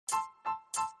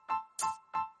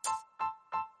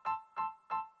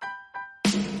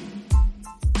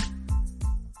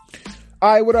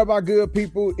All right, what up, my good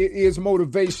people? It is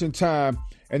motivation time.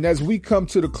 And as we come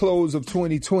to the close of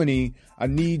 2020, I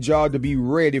need y'all to be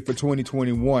ready for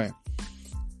 2021.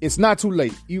 It's not too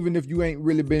late. Even if you ain't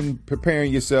really been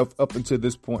preparing yourself up until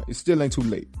this point, it still ain't too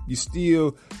late. You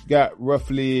still got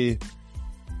roughly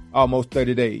almost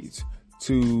 30 days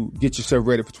to get yourself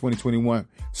ready for 2021.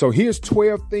 So here's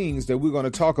 12 things that we're going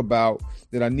to talk about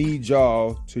that I need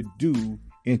y'all to do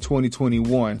in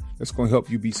 2021 that's going to help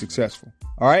you be successful.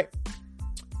 All right?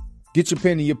 Get your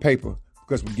pen and your paper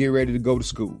because we get ready to go to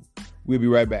school. We'll be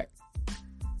right back.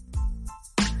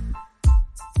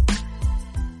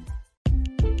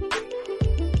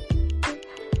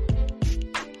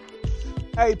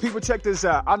 Hey, people, check this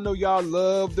out. I know y'all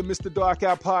love the Mr. Dark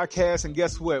Eye podcast, and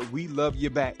guess what? We love you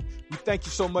back. We thank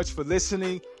you so much for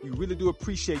listening. We really do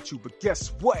appreciate you. But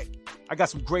guess what? I got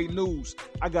some great news.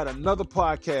 I got another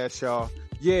podcast, y'all.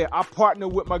 Yeah, I partner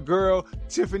with my girl,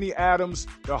 Tiffany Adams,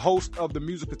 the host of the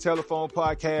Musical Telephone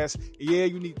podcast. Yeah,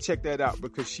 you need to check that out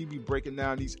because she be breaking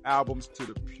down these albums to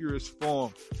the purest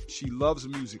form. She loves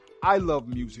music. I love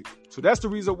music. So that's the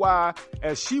reason why,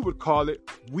 as she would call it,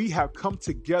 we have come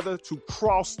together to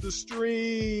cross the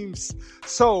streams.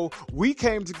 So we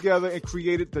came together and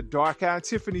created the Dark Eye and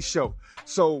Tiffany Show.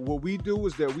 So what we do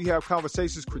is that we have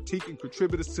conversations critiquing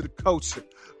contributors to the culture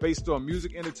based on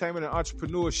music, entertainment, and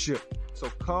entrepreneurship. So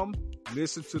come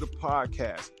listen to the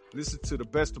podcast. Listen to the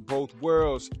best of both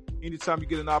worlds. Anytime you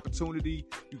get an opportunity,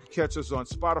 you can catch us on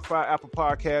Spotify, Apple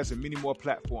Podcasts, and many more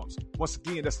platforms. Once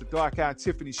again, that's the Dark Eye and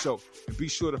Tiffany Show. And be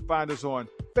sure to find us on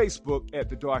Facebook at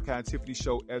the Dark Eye and Tiffany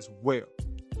Show as well.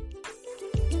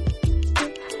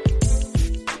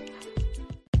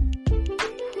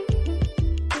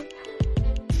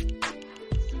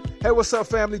 Hey, what's up,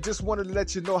 family? Just wanted to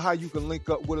let you know how you can link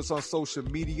up with us on social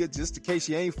media. Just in case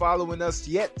you ain't following us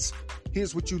yet,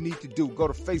 here's what you need to do. Go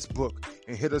to Facebook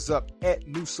and hit us up at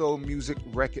New Soul Music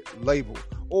Record Label.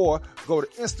 Or go to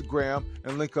Instagram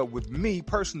and link up with me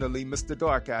personally, Mr.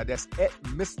 Dark Eye. That's at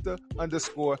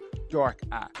Mr_Dark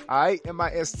Eye. All right?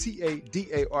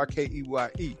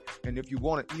 MISTADARKEYE. And if you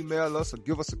want to email us or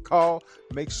give us a call,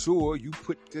 make sure you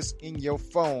put this in your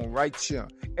phone right here.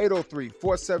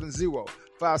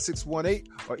 803-470-5618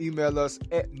 or email us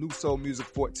at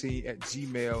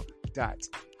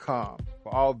newsoulmusic14@gmail.com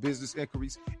for all business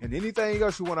inquiries and anything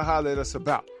else you want to holler at us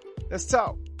about. Let's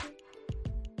talk.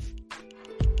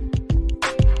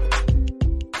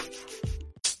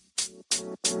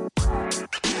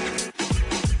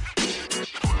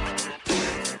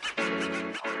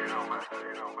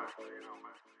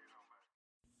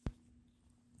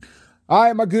 All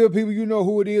right, my good people, you know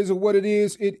who it is or what it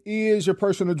is. It is your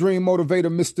personal dream motivator,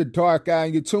 Mr. Dark Eye,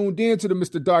 and you're tuned in to the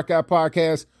Mr. Dark Eye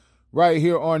podcast right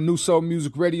here on New Soul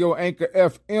Music Radio, Anchor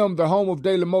FM, the home of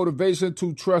daily motivation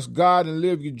to trust God and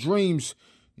live your dreams.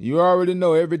 You already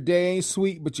know every day ain't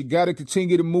sweet, but you got to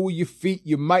continue to move your feet.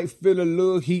 You might feel a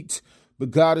little heat, but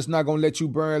God is not going to let you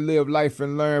burn, live life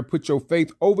and learn. Put your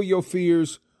faith over your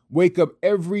fears. Wake up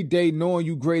every day knowing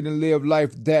you great and live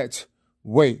life that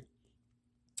way.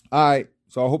 All right,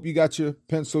 so I hope you got your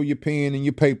pencil, your pen, and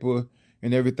your paper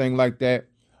and everything like that,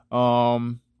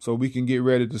 so we can get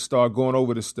ready to start going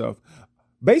over this stuff.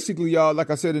 Basically, y'all, like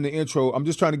I said in the intro, I'm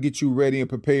just trying to get you ready and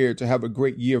prepared to have a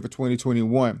great year for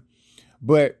 2021.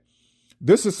 But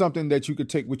this is something that you could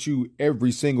take with you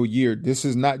every single year. This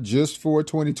is not just for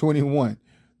 2021.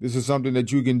 This is something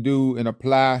that you can do and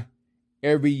apply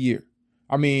every year.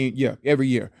 Every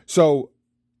year. So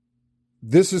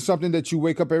this is something that you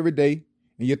wake up every day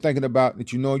and you're thinking about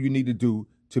that you know you need to do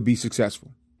to be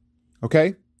successful.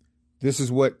 Okay? This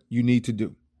is what you need to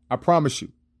do. I promise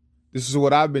you. This is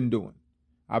what I've been doing.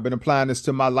 I've been applying this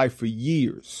to my life for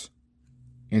years.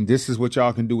 And this is what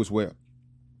y'all can do as well.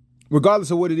 Regardless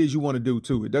of what it is you want to do,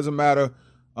 too. It doesn't matter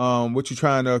what you're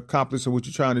trying to accomplish or what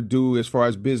you're trying to do as far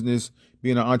as business,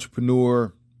 being an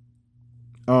entrepreneur,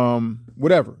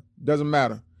 whatever. Doesn't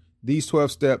matter. These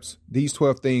 12 steps, these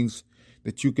 12 things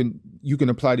that you can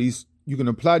apply these. You can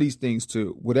apply these things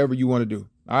to whatever you want to do.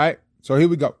 All right. So here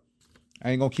we go.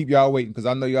 I ain't going to keep y'all waiting because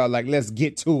I know y'all like, let's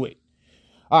get to it.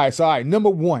 All right. So,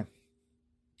 number one,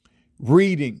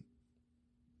 reading.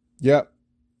 Yep.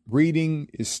 Reading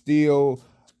is still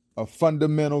a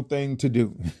fundamental thing to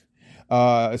do,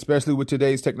 especially with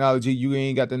today's technology. You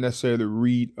ain't got to necessarily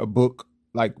read a book,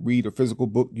 like read a physical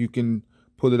book. You can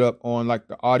pull it up on like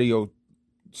the audio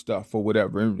stuff or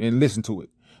whatever and listen to it.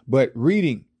 But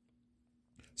reading.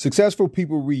 Successful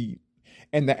people read,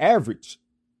 and the average,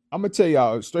 I'm going to tell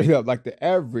y'all straight up, like the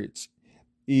average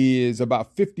is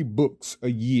about 50 books a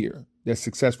year that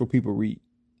successful people read.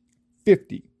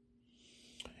 50.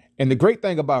 And the great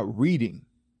thing about reading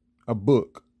a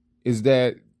book is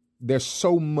that there's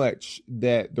so much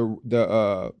that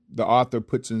the author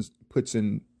puts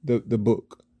in the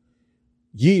book,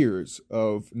 years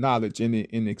of knowledge and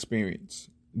experience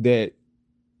that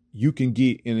you can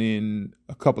get in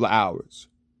a couple of hours.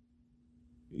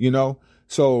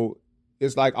 So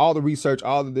it's like all the research,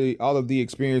 all of the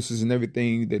experiences and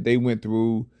everything that they went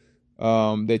through,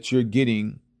 that you're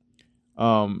getting,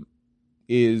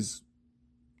 is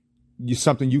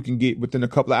something you can get within a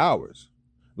couple of hours.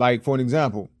 Like, for an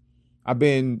example, I've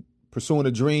been pursuing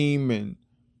a dream and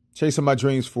chasing my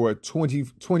dreams for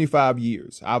 25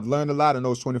 years. I've learned a lot in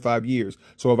those 25 years.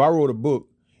 So if I wrote a book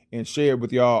and shared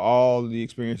with y'all all the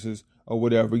experiences or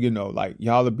whatever, like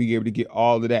y'all will be able to get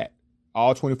all of that,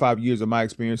 all 25 years of my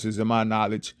experiences and my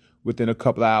knowledge within a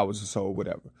couple of hours or so, or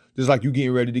whatever. Just like you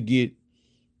getting ready to get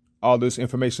all this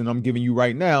information I'm giving you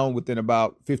right now within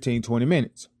about 15, 20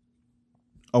 minutes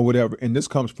or whatever. And this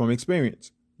comes from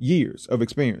experience, years of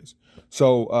experience.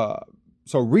 So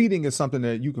reading is something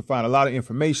that you can find a lot of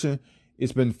information.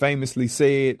 It's been famously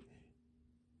said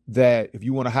that if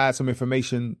you want to hide some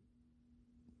information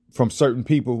from certain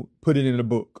people, put it in a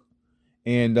book.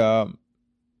 And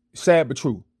sad but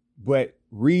true. But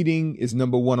reading is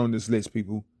number one on this list,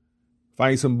 people.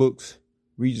 Find some books,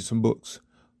 read you some books.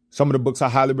 Some of the books I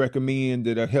highly recommend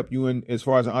that'll help you in as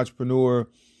far as an entrepreneur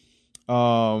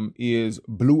is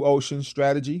Blue Ocean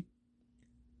Strategy,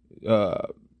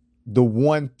 The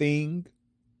One Thing.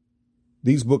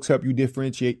 These books help you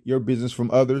differentiate your business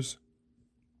from others.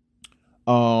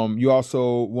 You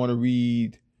also want to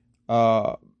read,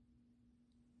 what's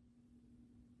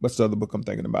the other book I'm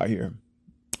thinking about here?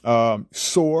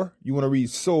 Soar. You want to read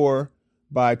Soar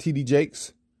by T.D.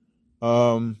 Jakes.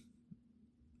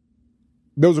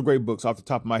 Those are great books off the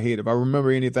top of my head. If I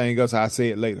remember anything else, I'll say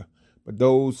it later. But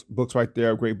those books right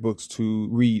there are great books to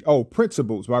read. Oh,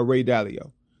 Principles by Ray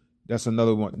Dalio. That's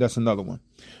another one.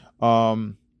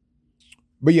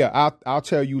 But yeah, I'll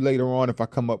tell you later on if I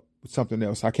come up with something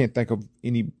else. I can't think of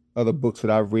any other books that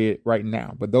I've read right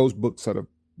now, but those books are the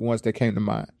ones that came to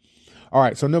mind. All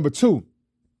right. So number 2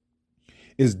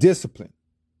 is discipline.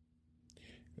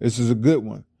 This is a good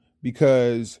one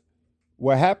because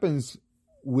what happens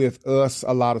with us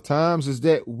a lot of times is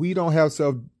that we don't have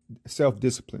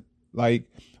self-discipline. Like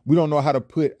we don't know how to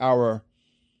put our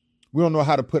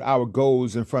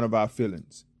goals in front of our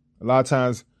feelings. A lot of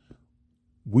times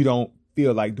we don't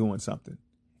feel like doing something.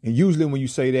 And usually when you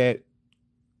say that,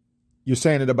 you're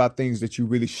saying it about things that you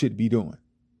really should be doing,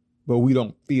 but we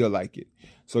don't feel like it.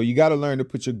 So you got to learn to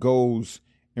put your goals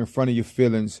in front of your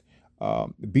feelings,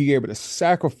 be able to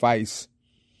sacrifice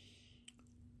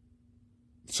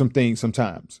some things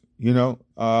sometimes, don't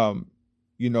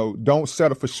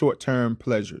settle for short-term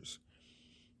pleasures.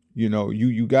 You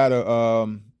gotta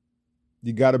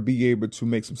be able to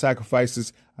make some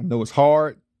sacrifices. I know it's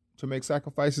hard to make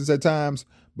sacrifices at times,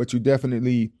 but you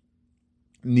definitely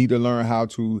need to learn how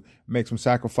to make some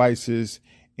sacrifices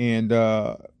and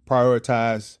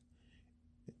prioritize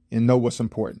and know what's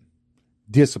important.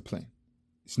 Discipline.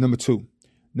 It's number 2.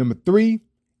 Number 3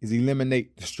 is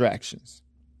eliminate distractions.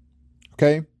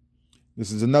 Okay.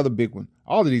 This is another big one.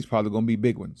 All of these probably going to be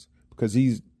big ones because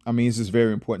this is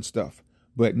very important stuff.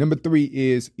 But number 3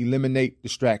 is eliminate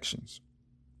distractions.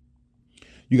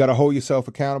 You got to hold yourself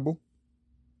accountable.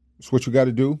 That's what you got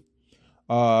to do.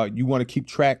 You want to keep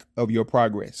track of your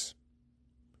progress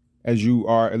as you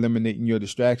are eliminating your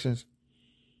distractions.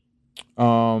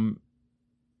 And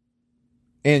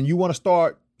you want to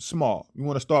start small. You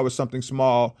want to start with something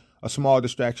small, a small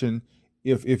distraction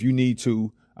if you need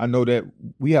to. I know that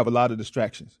we have a lot of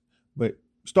distractions, but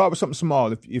start with something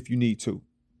small if you need to,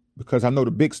 because I know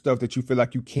the big stuff that you feel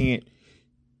like you can't,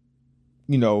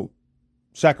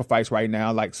 sacrifice right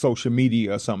now, like social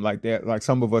media or something like that. Like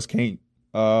some of us can't,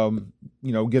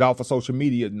 get off of social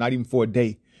media, not even for a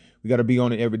day. We got to be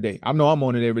on it every day. I know I'm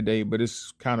on it every day, but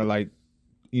it's kind of like,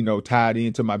 tied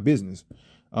into my business.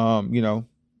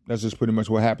 That's just pretty much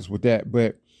what happens with that.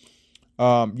 But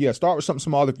start with something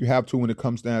small if you have to when it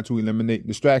comes down to eliminating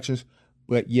distractions.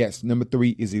 But yes, number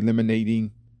 3 is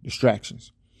eliminating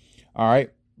distractions. All right.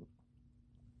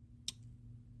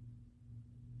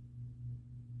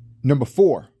 Number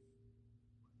four.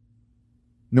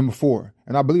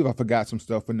 And I believe I forgot some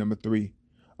stuff for number 3.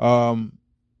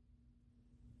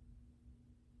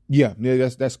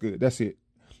 That's good. That's it.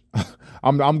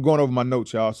 I'm going over my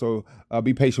notes, y'all. So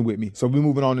be patient with me. So we're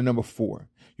moving on to number 4.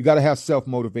 You got to have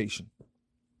self-motivation.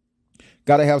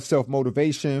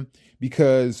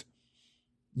 Because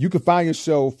you can find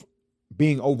yourself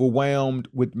being overwhelmed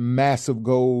with massive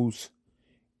goals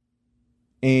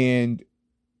and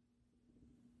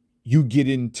you get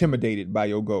intimidated by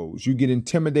your goals. You get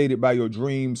intimidated by your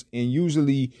dreams. And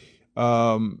usually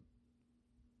your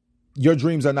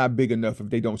dreams are not big enough if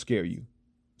they don't scare you.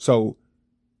 So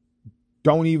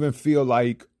don't even feel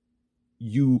like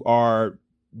you are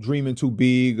dreaming too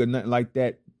big or nothing like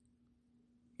that.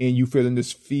 And you feeling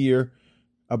this fear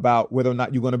about whether or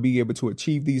not you're going to be able to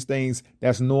achieve these things.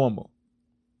 That's normal.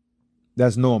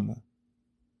 That's normal.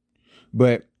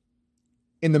 But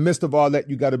in the midst of all that,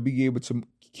 you got to be able to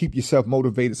keep yourself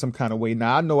motivated some kind of way.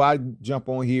 Now, I know I jump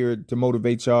on here to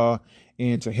motivate y'all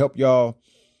and to help y'all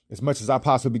as much as I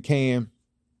possibly can.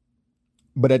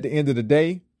 But at the end of the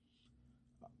day,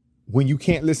 when you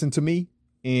can't listen to me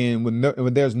and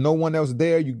when there's no one else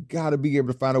there, you got to be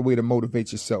able to find a way to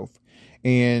motivate yourself.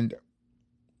 And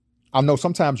I know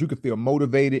sometimes you can feel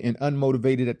motivated and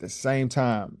unmotivated at the same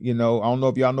time. You know, I don't know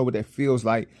if y'all know what that feels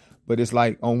like, but it's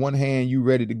like on one hand, you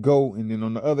ready to go. And then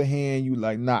on the other hand, you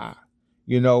like, nah,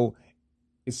 you know,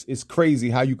 it's crazy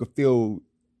how you could feel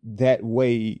that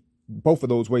way, both of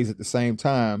those ways at the same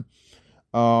time.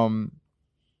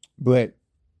 But,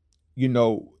 you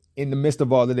know, in the midst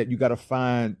of all of that, you got to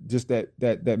find just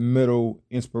that middle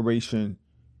inspiration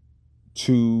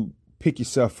to pick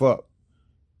yourself up,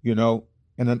 you know.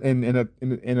 And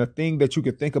a thing that you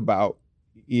could think about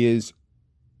is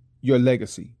your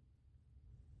legacy.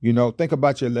 You know, think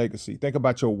about your legacy. Think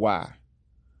about your why.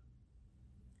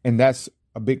 And that's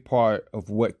a big part of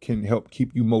what can help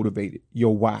keep you motivated.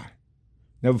 Your why.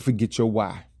 Never forget your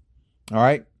why. All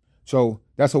right. So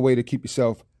that's a way to keep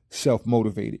yourself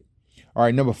self-motivated. All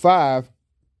right. Number 5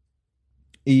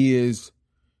 is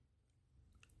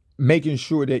making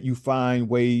sure that you find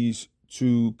ways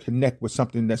to connect with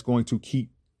something that's going to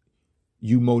keep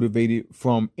you motivated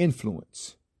from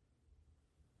influence.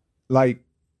 Like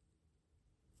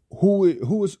who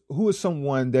is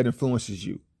someone that influences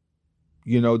you,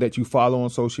 you know, that you follow on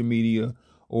social media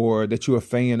or that you're a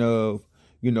fan of,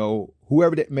 you know,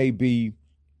 whoever that may be.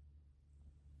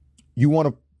 You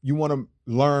want to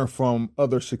learn from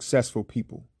other successful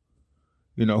people,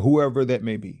 you know, whoever that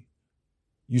may be.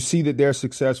 You see that they're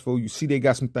successful. You see they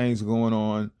got some things going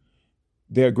on.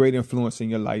 They're a great influence in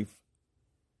your life.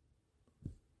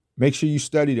 Make sure you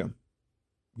study them,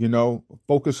 you know,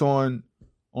 focus on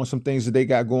some things that they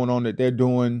got going on that they're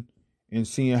doing and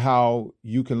seeing how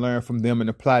you can learn from them and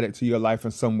apply that to your life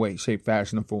in some way, shape,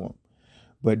 fashion, or form.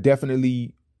 But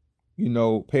definitely, you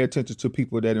know, pay attention to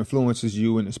people that influences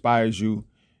you and inspires you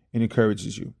and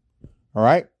encourages you. All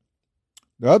right.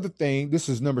 The other thing, this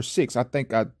is number 6. I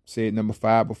think I said number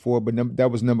 5 before, but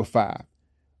that was number 5.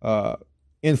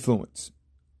 Influence.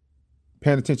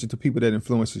 Paying attention to people that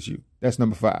influences you. That's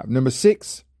number 5. Number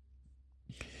 6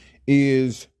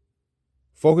 is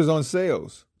focus on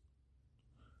sales.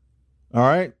 All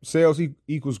right. Sales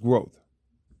equals growth.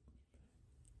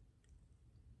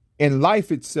 In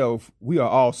life itself, we are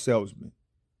all salesmen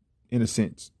in a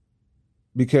sense,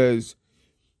 because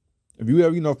if you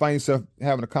ever, you know, find yourself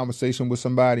having a conversation with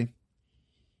somebody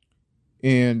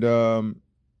and,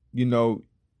 you know,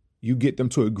 you get them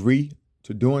to agree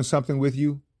to doing something with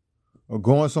you or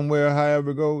going somewhere,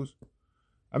 however it goes.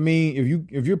 I mean,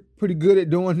 if you're pretty good at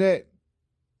doing that,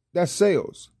 that's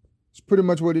sales. It's pretty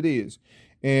much what it is.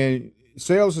 And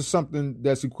sales is something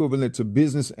that's equivalent to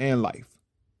business and life.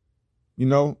 You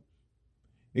know,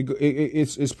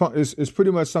 it's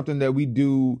pretty much something that we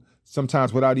do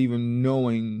sometimes without even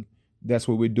knowing that's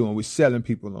what we're doing. We're selling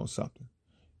people on something,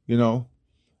 you know.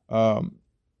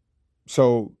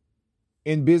 So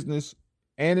in business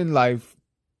and in life,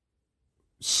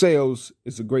 sales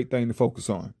is a great thing to focus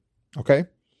on. Okay.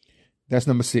 That's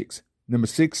number 6. Number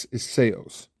 6 is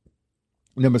sales.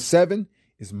 Number 7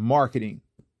 is marketing.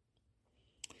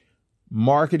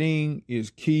 Marketing is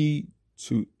key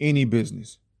to any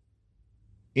business.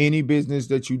 Any business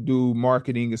that you do,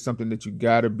 marketing is something that you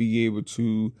got to be able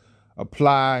to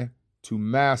apply, to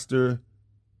master,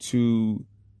 to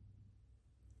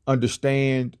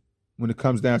understand when it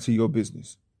comes down to your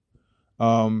business.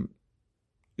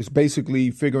 It's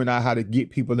basically figuring out how to get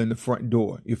people in the front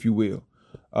door, if you will.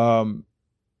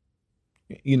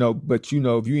 You know, but, you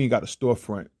know, if you ain't got a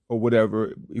storefront or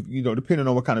whatever, if, you know, depending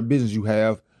on what kind of business you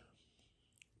have,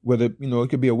 whether, you know, it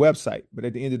could be a website, but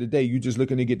at the end of the day, you're just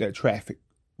looking to get that traffic,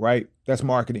 right? That's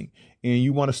marketing. And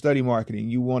you want to study marketing.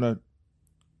 You want to,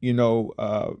 you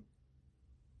know,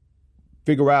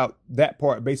 figure out that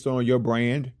part based on your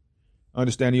brand,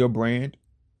 understanding your brand,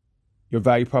 your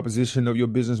value proposition of your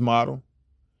business model.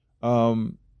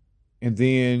 And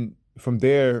then from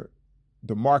there,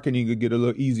 the marketing could get a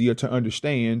little easier to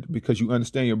understand because you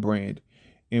understand your brand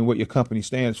and what your company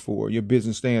stands for, your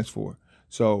business stands for.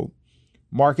 So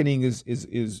marketing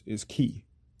is key.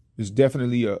 is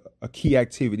definitely a key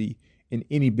activity in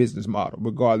any business model,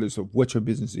 regardless of what your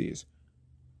business is.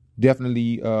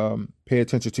 Definitely pay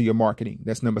attention to your marketing.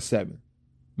 That's number 7,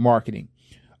 marketing.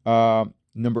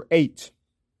 Number 8.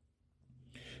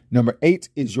 Number 8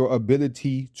 is your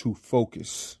ability to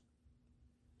focus.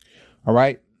 All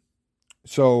right.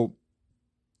 So,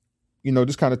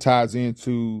 this kind of ties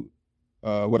into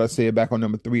what I said back on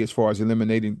number 3 as far as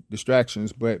eliminating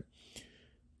distractions, but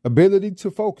ability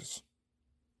to focus.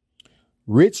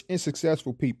 Rich and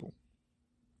successful people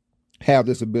have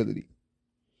this ability.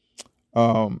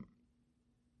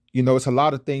 It's a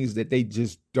lot of things that they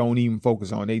just don't even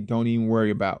focus on. They don't even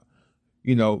worry about.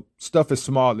 Stuff as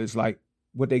small as like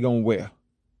what they gonna wear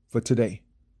for today,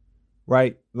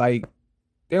 right? Like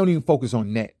they don't even focus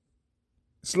on that.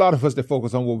 It's a lot of us that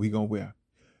focus on what we gonna wear.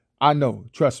 I know,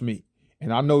 trust me.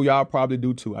 And I know y'all probably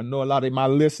do too. I know a lot of my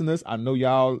listeners, I know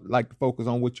y'all like to focus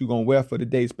on what you're going to wear for the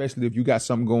day, especially if you got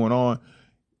something going on.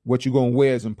 What you're going to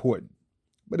wear is important.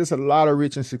 But it's a lot of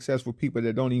rich and successful people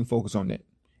that don't even focus on that.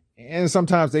 And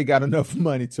sometimes they got enough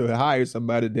money to hire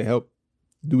somebody to help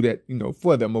do that,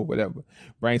 for them or whatever.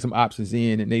 Bring some options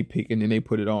in and they pick and then they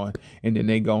put it on and then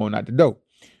they go on out the door.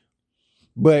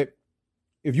 But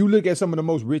if you look at some of the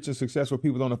most rich and successful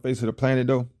people on the face of the planet,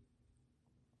 though,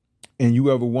 and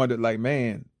you ever wondered, like,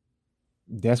 man,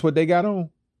 that's what they got on?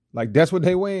 Like, that's what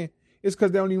they wearing? It's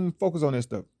because they don't even focus on that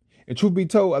stuff. And truth be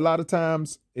told, a lot of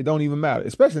times it don't even matter,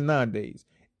 especially nowadays.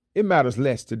 It matters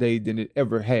less today than it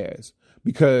ever has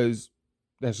because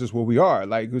that's just what we are.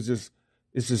 Like, it's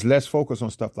just less focus on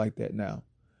stuff like that now.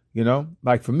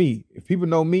 Like for me, if people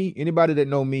know me, anybody that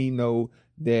know me know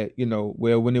that,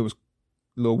 when it was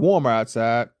a little warmer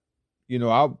outside,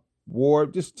 I wore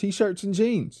just T-shirts and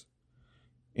jeans.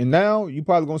 And now you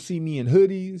probably going to see me in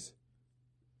hoodies,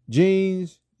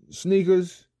 jeans,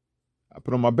 sneakers. I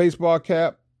put on my baseball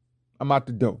cap. I'm out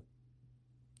the door.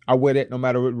 I wear that no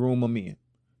matter what room I'm in.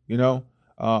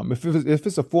 If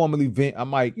it's a formal event, I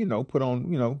might, put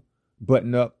on,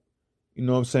 button up,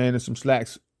 what I'm saying, and some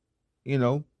slacks,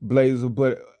 blazer.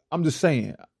 But I'm just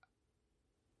saying,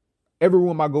 every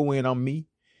room I go in, I'm me.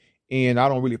 And I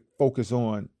don't really focus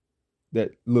on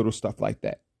that little stuff like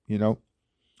that,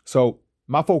 So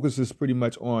my focus is pretty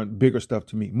much on bigger stuff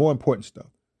to me, more important stuff.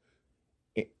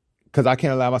 Because I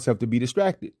can't allow myself to be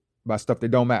distracted by stuff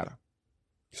that don't matter.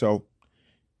 So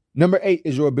number 8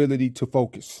 is your ability to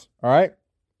focus. All right.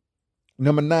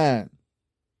 Number 9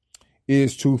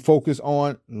 is to focus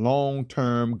on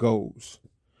long-term goals.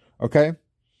 Okay.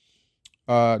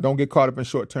 Don't get caught up in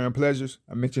short-term pleasures.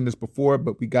 I mentioned this before,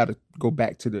 but we got to go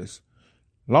back to this.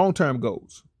 Long-term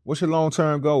goals. What's your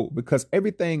long-term goal? Because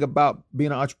everything about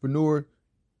being an entrepreneur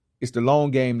is the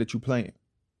long game that you're playing.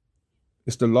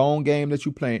 It's the long game that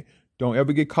you're playing. Don't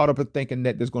ever get caught up in thinking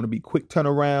that there's going to be quick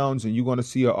turnarounds and you're going to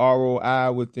see a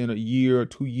ROI within a year or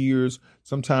 2 years.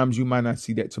 Sometimes you might not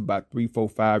see that to about 3, 4,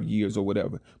 5 years or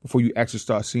whatever before you actually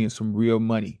start seeing some real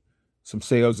money, some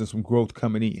sales and some growth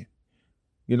coming in.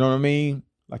 You know what I mean?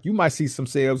 Like you might see some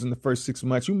sales in the first 6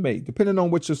 months. You may, depending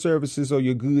on what your services or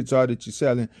your goods are that you're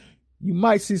selling, you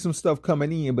might see some stuff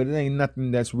coming in, but it ain't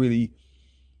nothing that's really,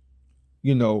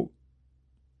 where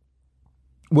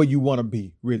you want to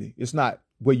be, really. It's not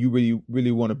where you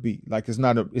really want to be. Like it's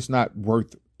not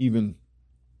worth even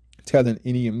telling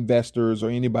any investors or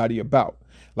anybody about.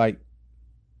 Like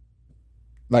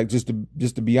just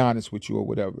to be honest with you or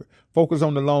whatever. Focus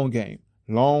on the long game,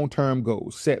 long-term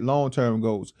goals, set long-term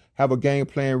goals, have a game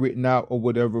plan written out or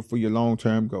whatever for your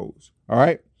long-term goals. All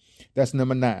right. That's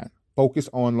number 9. Focus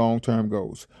on long-term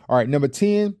goals. All right. Number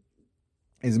 10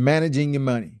 is managing your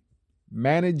money.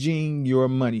 Managing your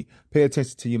money. Pay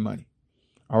attention to your money.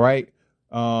 All right.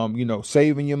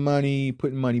 Saving your money,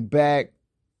 putting money back,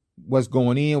 what's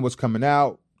going in, what's coming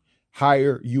out.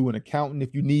 Hire you an accountant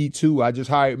if you need to. I just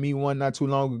hired me one not too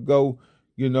long ago,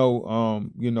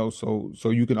 so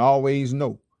you can always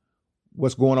know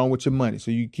what's going on with your money.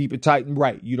 So you keep it tight and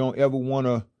right. You don't ever want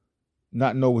to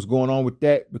not know what's going on with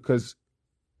that because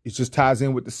it just ties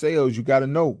in with the sales. You got to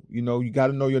know, you got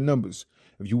to know your numbers.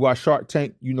 If you watch Shark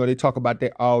Tank, they talk about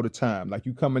that all the time. Like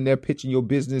you come in there pitching your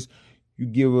business, you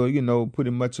give a,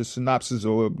 pretty much a synopsis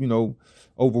or,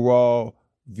 overall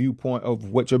viewpoint of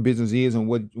what your business is and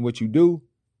what you do.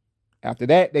 After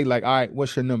that, they like, all right,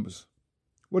 what's your numbers?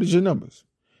 What is your numbers?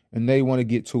 And they want to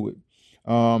get to it.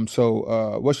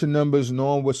 So what's your numbers?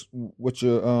 Knowing what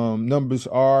your numbers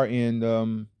are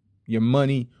and your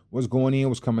money, what's going in,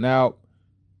 what's coming out.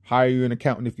 Hire an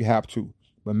accountant if you have to.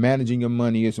 But managing your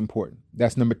money is important.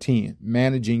 That's number 10,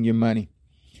 managing your money.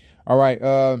 All right.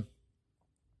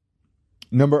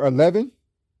 Number 11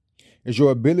 is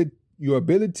your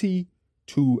ability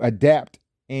to adapt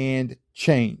and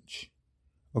change.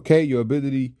 Okay, your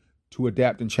ability to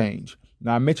adapt and change.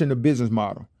 Now, I mentioned the business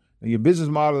model. Now, your business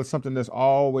model is something that's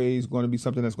always going to be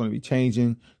something that's going to be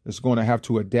changing, that's going to have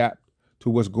to adapt to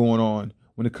what's going on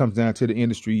when it comes down to the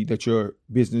industry that your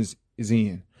business is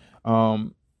in.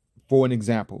 For an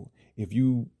example, if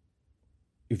you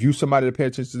somebody to pay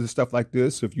attention to stuff like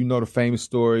this, if you know the famous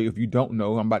story, if you don't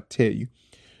know, I'm about to tell you.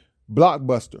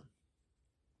 Blockbuster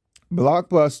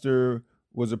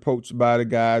was approached by the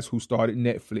guys who started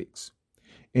Netflix,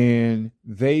 and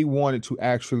they wanted to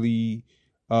actually,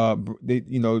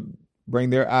 bring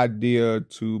their idea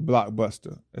to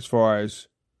Blockbuster as far as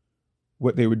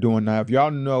what they were doing. Now, if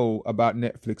y'all know about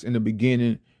Netflix, in the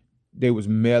beginning, they was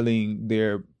mailing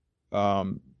their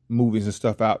movies and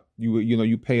stuff out.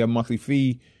 You pay a monthly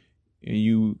fee, and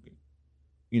you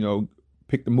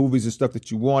pick the movies and stuff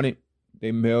that you wanted.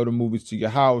 They mail the movies to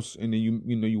your house, and then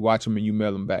you watch them and you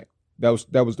mail them back. That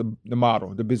was the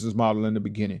model, the business model in the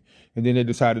beginning. And then they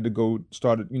decided to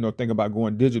started think about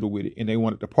going digital with it, and they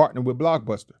wanted to partner with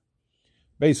Blockbuster.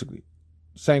 Basically,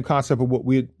 same concept of what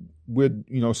we're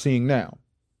seeing now.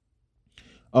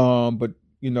 But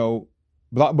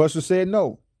Blockbuster said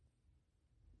no.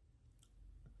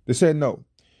 They said no.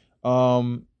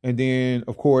 And then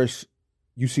of course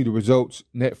you see the results.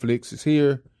 Netflix is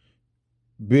here.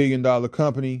 $1 billion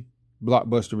company.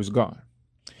 Blockbuster is gone.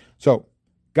 So,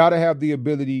 got to have the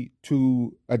ability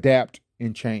to adapt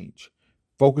and change.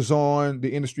 Focus on the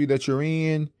industry that you're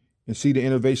in and see the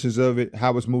innovations of it,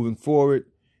 how it's moving forward.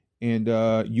 And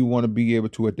you want to be able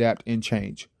to adapt and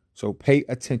change. So pay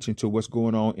attention to what's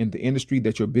going on in the industry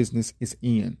that your business is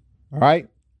in. All right.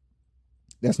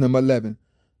 That's number 11.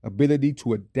 Ability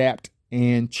to adapt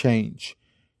and change.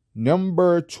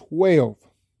 Number 12.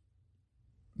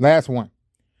 Last one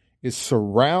is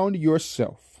surround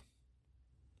yourself.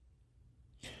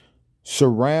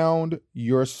 Surround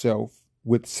yourself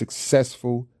with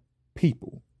successful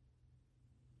people.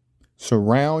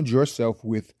 Surround yourself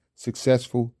with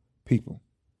successful people.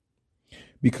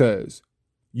 Because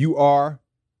you are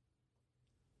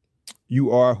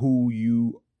who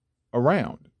you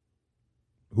around.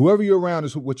 Whoever you're around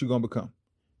is what you're going to become,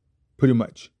 pretty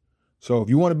much. So if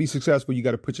you want to be successful, you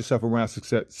got to put yourself around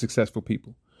successful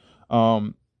people.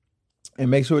 And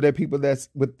make sure that people that's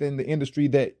within the industry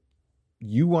that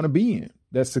you want to be in,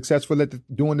 that's successful at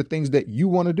doing the things that you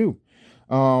want to do.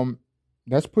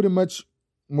 That's pretty much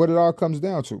what it all comes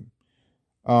down to.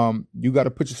 You got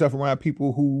to put yourself around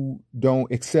people who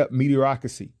don't accept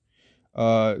mediocrity.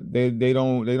 They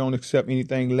don't accept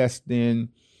anything less than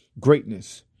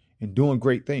greatness and doing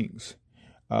great things.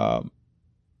 That's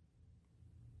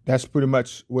pretty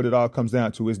much what it all comes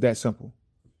down to. Is that simple.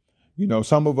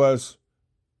 Some of us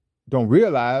don't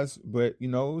realize, but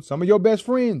some of your best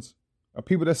friends are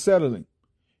people that's settling,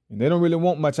 and they don't really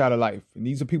want much out of life. And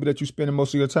these are people that you're spending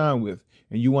most of your time with,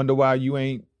 and you wonder why you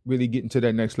ain't really getting to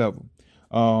that next level.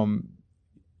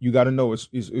 You got to know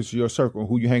it's your circle,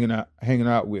 who you're hanging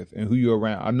out with, and who you're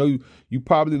around. I know you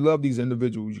probably love these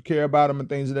individuals, you care about them and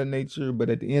things of that nature. But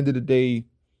at the end of the day,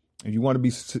 if you want to be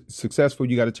successful,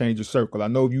 you got to change your circle. I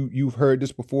know you've heard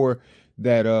this before,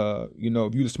 that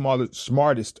if you're the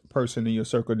smartest person in your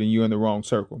circle, then you're in the wrong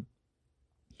circle.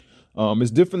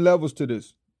 It's different levels to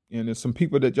this, and there's some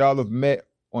people that y'all have met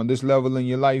on this level in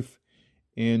your life,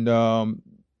 and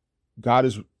God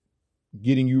is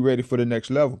getting you ready for the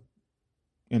next level.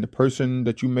 And the person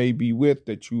that you may be with,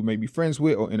 that you may be friends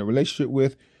with or in a relationship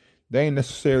with, they ain't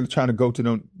necessarily trying to go to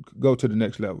the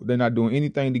next level. They're not doing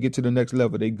anything to get to the next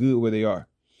level. They good where they are.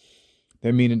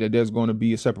 That meaning that there's going to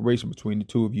be a separation between the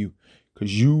two of you,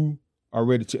 because you are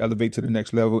ready to elevate to the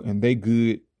next level, and they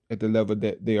good at the level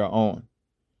that they are on.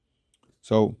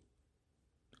 So,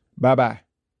 bye-bye.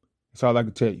 That's all I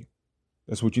can tell you.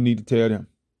 That's what you need to tell them.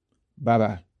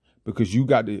 Bye-bye. Because you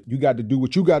got to do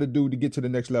what you got to do to get to the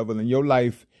next level in your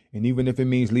life, and even if it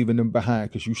means leaving them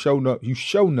behind, because you sure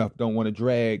enough don't want to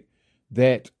drag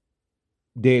that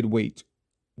dead weight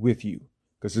with you,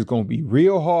 because it's going to be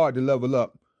real hard to level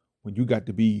up when you got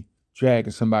to be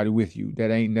dragging somebody with you that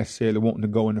ain't necessarily wanting to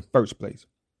go in the first place.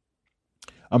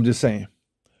 I'm just saying,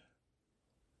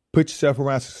 put yourself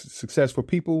around successful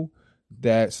people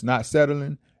that's not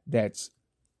settling, that's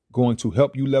going to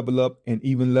help you level up and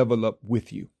even level up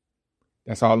with you.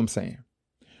 That's all I'm saying.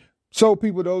 So,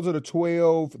 people, those are the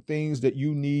 12 things that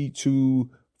you need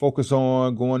to focus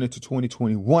on going into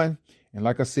 2021. And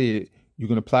like I said, you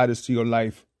can apply this to your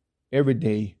life every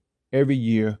day, every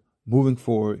year, moving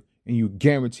forward, and you're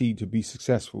guaranteed to be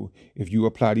successful if you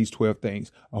apply these 12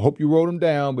 things. I hope you wrote them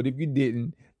down, but if you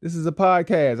didn't, this is a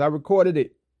podcast. I recorded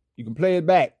it. You can play it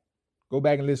back. Go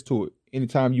back and listen to it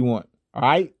anytime you want. All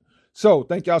right? So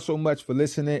thank y'all so much for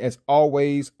listening. As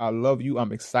always, I love you.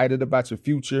 I'm excited about your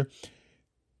future.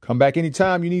 Come back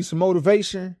anytime you need some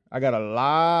motivation. I got a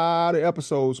lot of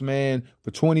episodes, man,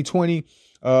 for 2020.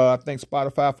 I think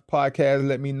Spotify for podcasts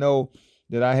let me know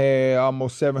that I had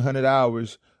almost 700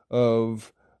 hours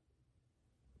of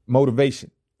motivation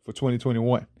for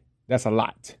 2021. That's a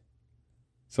lot.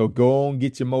 So go on,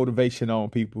 get your motivation on,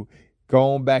 people.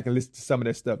 Go on back and listen to some of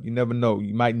that stuff. You never know.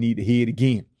 You might need to hear it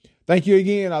again. Thank you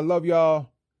again. I love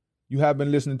y'all. You have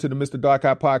been listening to the Mr. Dark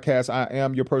Eye Podcast. I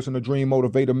am your personal dream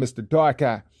motivator, Mr. Dark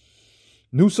Eye.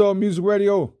 New Soul Music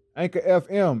Radio, Anchor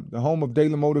FM, the home of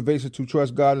daily motivation to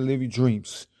trust God and live your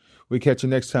dreams. We'll catch you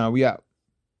next time. We out.